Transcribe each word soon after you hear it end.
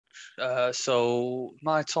So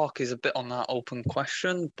my talk is a bit on that open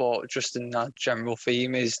question, but just in that general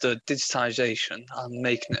theme is the digitization and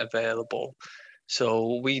making it available.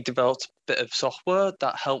 So we developed a bit of software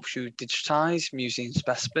that helps you digitize museum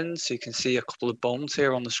specimens. So you can see a couple of bones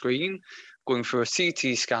here on the screen, going through a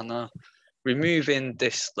CT scanner, removing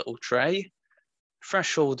this little tray,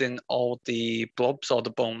 thresholding all the blobs or the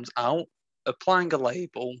bones out, applying a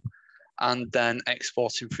label, and then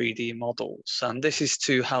exporting 3D models. And this is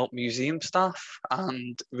to help museum staff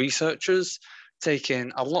and researchers take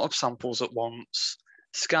in a lot of samples at once,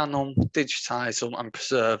 scan them, digitize them, and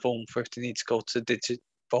preserve them for if they need to go to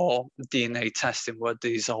for DNA testing where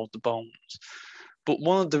they dissolve the bones. But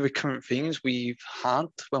one of the recurrent themes we've had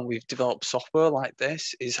when we've developed software like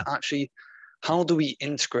this is actually how do we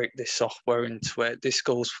integrate this software into it? This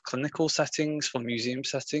goes for clinical settings, for museum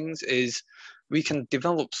settings, is we can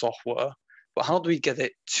develop software, but how do we get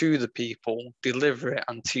it to the people, deliver it,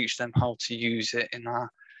 and teach them how to use it in a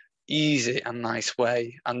easy and nice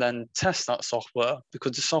way, and then test that software,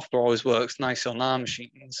 because the software always works nice on our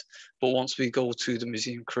machines. But once we go to the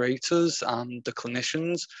museum creators and the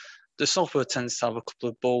clinicians, the software tends to have a couple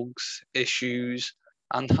of bugs, issues,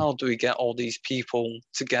 and how do we get all these people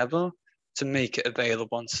together to make it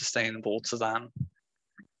available and sustainable to them?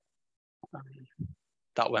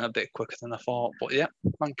 That went a bit quicker than I thought, but yeah,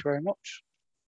 thank you very much.